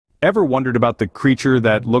Ever wondered about the creature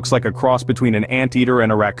that looks like a cross between an anteater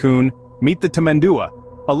and a raccoon? Meet the Tamandua.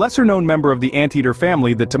 A lesser-known member of the anteater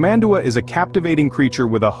family, the Tamandua is a captivating creature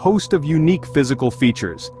with a host of unique physical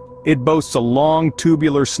features. It boasts a long,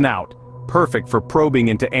 tubular snout, perfect for probing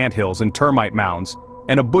into anthills and termite mounds,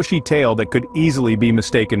 and a bushy tail that could easily be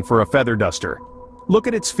mistaken for a feather duster. Look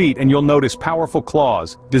at its feet and you'll notice powerful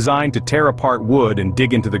claws, designed to tear apart wood and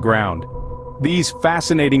dig into the ground. These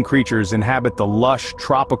fascinating creatures inhabit the lush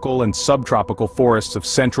tropical and subtropical forests of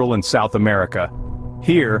Central and South America.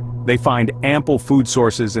 Here, they find ample food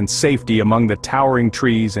sources and safety among the towering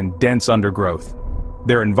trees and dense undergrowth.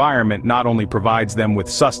 Their environment not only provides them with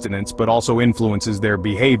sustenance but also influences their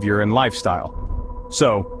behavior and lifestyle.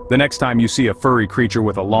 So, the next time you see a furry creature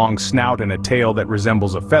with a long snout and a tail that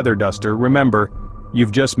resembles a feather duster, remember,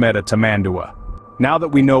 you've just met a Tamandua. Now that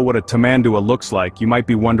we know what a Tamandua looks like, you might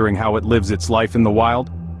be wondering how it lives its life in the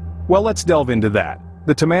wild? Well, let's delve into that.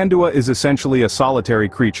 The Tamandua is essentially a solitary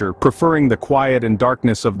creature, preferring the quiet and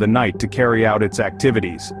darkness of the night to carry out its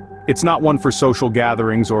activities. It's not one for social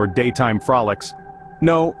gatherings or daytime frolics.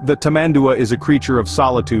 No, the Tamandua is a creature of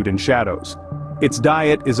solitude and shadows. Its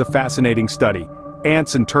diet is a fascinating study.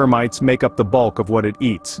 Ants and termites make up the bulk of what it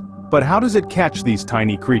eats. But how does it catch these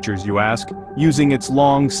tiny creatures, you ask? Using its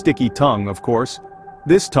long, sticky tongue, of course.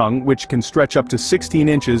 This tongue, which can stretch up to 16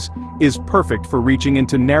 inches, is perfect for reaching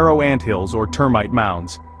into narrow anthills or termite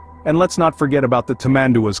mounds. And let's not forget about the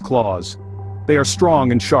Tamandua's claws. They are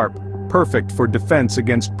strong and sharp, perfect for defense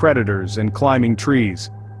against predators and climbing trees.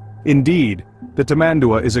 Indeed, the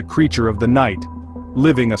Tamandua is a creature of the night,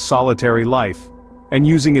 living a solitary life, and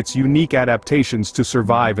using its unique adaptations to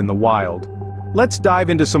survive in the wild. Let's dive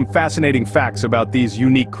into some fascinating facts about these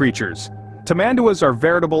unique creatures. Tamanduas are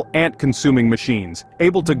veritable ant-consuming machines,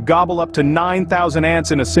 able to gobble up to 9,000 ants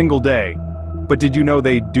in a single day. But did you know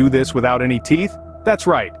they do this without any teeth? That's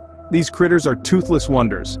right, these critters are toothless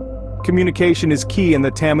wonders. Communication is key in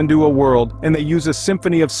the Tamandua world, and they use a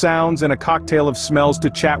symphony of sounds and a cocktail of smells to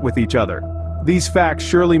chat with each other. These facts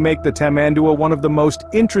surely make the Tamandua one of the most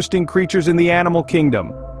interesting creatures in the animal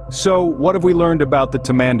kingdom. So, what have we learned about the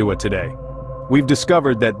Tamandua today? We've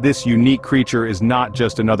discovered that this unique creature is not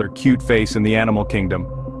just another cute face in the animal kingdom.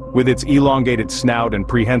 With its elongated snout and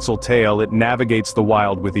prehensile tail, it navigates the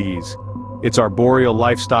wild with ease. Its arboreal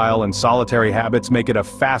lifestyle and solitary habits make it a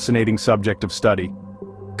fascinating subject of study.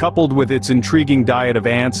 Coupled with its intriguing diet of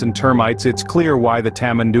ants and termites, it's clear why the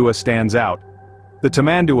Tamandua stands out. The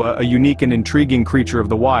Tamandua, a unique and intriguing creature of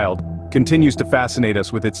the wild, continues to fascinate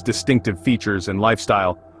us with its distinctive features and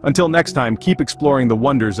lifestyle. Until next time, keep exploring the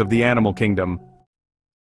wonders of the animal kingdom.